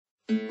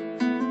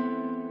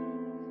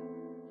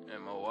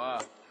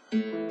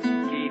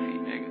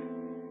Keifhy, nigga.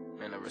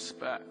 Man of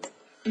respect.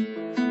 Big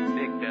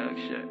dog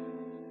shit.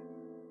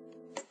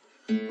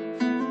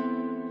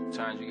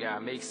 Sometimes you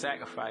gotta make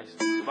sacrifices.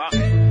 Fuck it.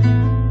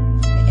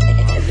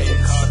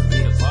 It's hard to be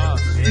the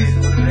boss.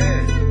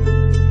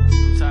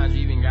 Sometimes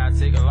you even gotta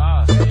take a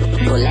loss. Shit.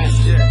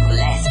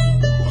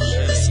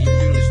 Even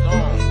through the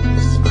storm.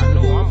 I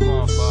know I'm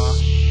going far.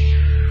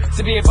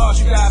 To be a boss,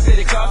 you gotta pay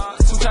the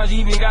cost. Sometimes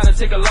you even gotta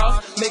take a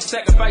loss. Make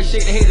sacrifice,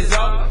 shake the haters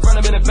off. Run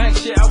up in the bank,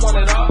 shit, I want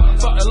it all.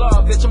 Fuck the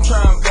law, bitch, I'm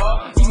trying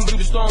ball. Even through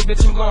the storm,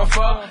 bitch, I'm gon'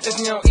 fall. If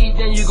you don't eat,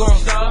 then you gon'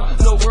 starve.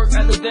 No work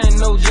after then,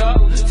 no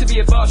job. To be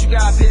a boss, you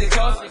gotta pay the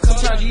cost.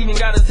 Sometimes you even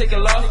gotta take a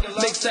loss.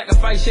 Make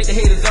sacrifice, shake the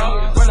haters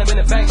off. Run up in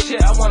the bank,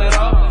 shit, I want it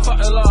all. Fuck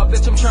the law,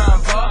 bitch, I'm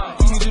trying ball.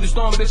 Even through the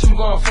storm, bitch, I'm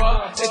gon'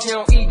 fall. If you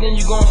don't eat, then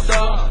you gon'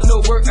 starve.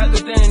 No work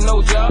after then,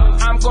 no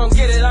job. I'm gon'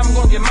 get it, I'm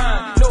gon' get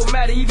mine. No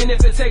matter, even if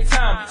it take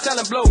time.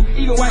 Selling blow,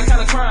 even white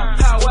kind of crime.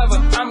 However,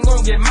 I'm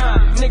gon' get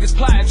mine. Niggas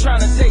plotting,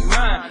 trying to take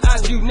mine. I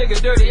do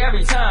niggas dirty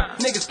every time.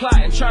 Niggas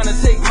plotting, trying to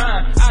take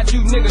mine. I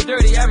do niggas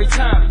dirty every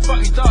time. Fuck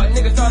you thought,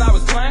 niggas thought I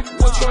was playing.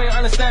 What you ain't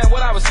understand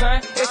what I was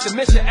saying? It's a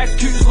mission,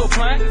 execute this little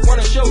plan.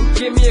 Wanna show,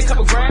 give me a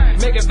couple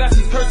grand. Make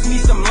investors, purchase me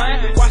some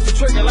land. Watch the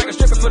trigger like a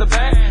stripper for the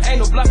band. Ain't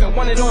no bluffing,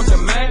 want it on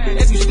demand.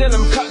 If you steal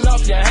them, cutting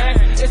off your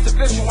hand. It's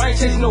official, I ain't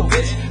chasing no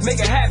bitch. Make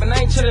it happen, I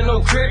ain't chillin'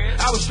 no crib.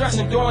 I was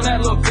stressing, doing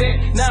that little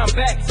bit. Now I'm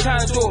back,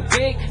 trying to do a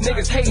big.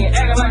 Niggas hating,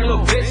 acting like a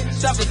little bitch.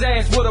 Stop his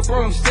ass with a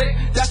broomstick.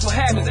 That's what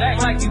happens,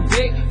 act like you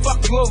big.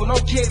 Fuck you over,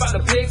 don't care about the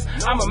pigs.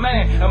 I'm a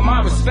man, of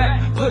my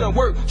respect. Put in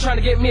work, trying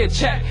to get me a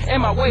check.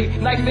 In my way,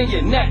 knife in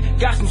your neck.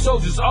 Got some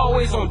soldiers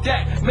always on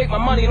deck. Make my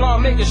money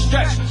long, make it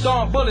stretch.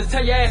 Throwing bullets,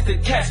 tell your ass to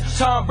catch.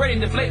 Tom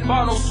Brady, deflate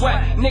ball, no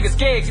sweat. Niggas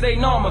scared, cause they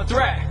know I'm a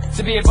threat.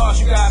 To be a boss,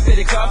 you gotta pay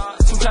the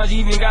cost. Sometimes you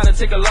even gotta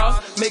take a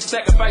loss. Make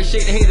sacrifice,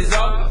 shake the haters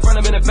off. Run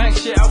up in the bank,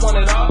 shit, I want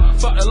it all.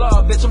 Fuck the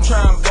law, bitch, I'm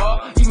trying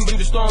ball. Even through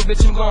the storm,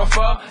 bitch, I'm gon'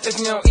 fall. If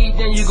you don't eat,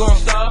 then you gon'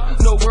 starve.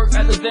 No work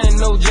after then,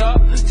 no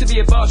job. To be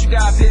a boss, you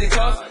gotta pay the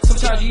cost.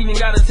 Sometimes you even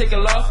gotta take a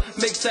loss.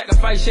 Make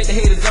sacrifice, shake the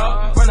haters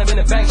off. Run up in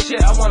the bank,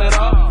 shit, I want it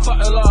all. Fuck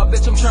the law,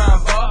 bitch, I'm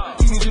trying ball.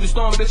 Even through the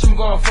storm, bitch, I'm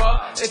gon' fall.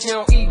 If you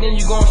don't eat, then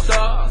you gon'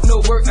 starve.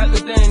 No work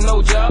after then,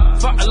 no job.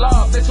 Fuck the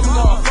law, bitch, I'm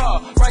gon' fall.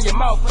 Run your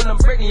mouth and I'm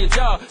breaking your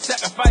jaw.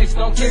 Sacrifice,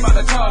 don't care about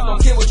the cause.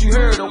 Don't care what you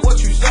heard or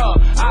what you saw.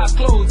 Eyes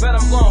closed, bet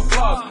I'm gon'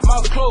 floss.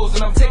 Mouth closed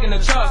and I'm taking the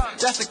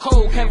charge. That's the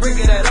code, can't break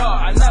it at all.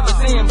 I never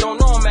see him, don't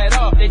know him at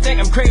all. They think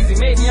I'm crazy,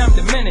 maybe I'm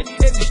demented.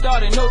 If you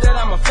started, know that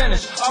I'ma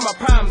finish. All my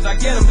problems, I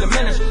get them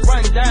diminished.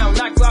 Run down,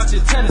 knock you out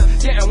your tennis.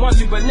 Didn't want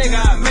you, but nigga,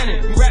 I meant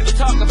it. You rap the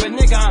talker, but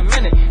nigga, I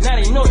meant it. Now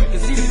they know you can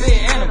see the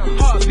fear in them.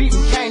 Heart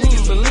beating, can't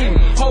even believe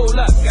me. Hold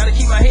up, gotta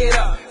keep my head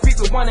up.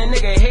 People want a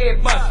nigga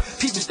head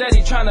bust. People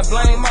steady trying to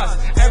blame us.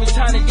 Every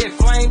time they get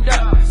flamed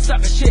up.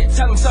 Suck a shit,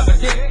 tell them suck a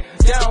dick.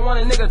 They don't want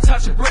a nigga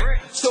touch a brick,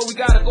 so we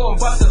gotta go and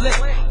bust a lick.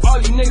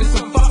 All you niggas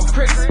some fucking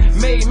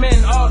pricks. Made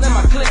men all in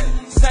my clique.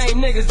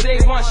 Same niggas, they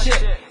want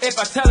shit. If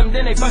I tell them,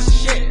 then they bust a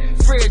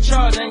shit. Free of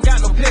charge, ain't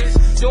got no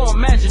pics. Don't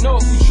imagine, know a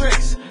few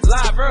tricks.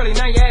 Live early,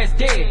 now your ass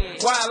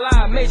dead. Why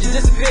lie, made you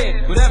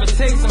disappear. Whatever it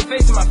takes, I'm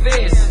facing my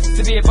fears.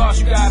 To be a boss,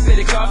 you gotta pay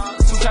the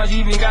cost. Sometimes you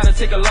even gotta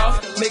take a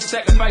loss. Make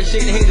sacrifice,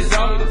 shake the haters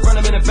off. Run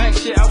up in the bank,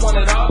 shit, I want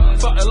it all.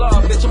 Fuck the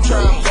law, bitch, I'm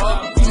trying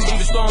ball. Even through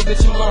the storm,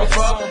 bitch, you gon'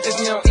 fall. If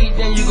you don't eat,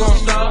 then you gon'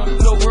 starve.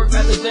 No work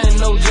after then,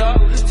 no job.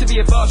 To be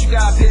a boss, you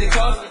gotta pay the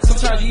cost.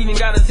 Sometimes you even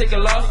gotta take a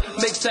loss.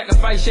 Make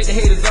sacrifice, shake the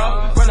haters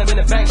off. Run up in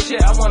the bank,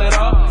 shit, I want it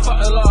all.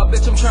 Fuck the law,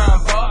 bitch, I'm trying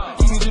ball.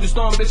 Even through the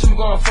storm, bitch, I'm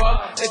gon' fall.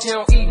 If you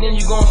don't eat, then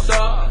you gon'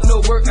 starve. No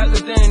work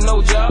after then,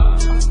 no job.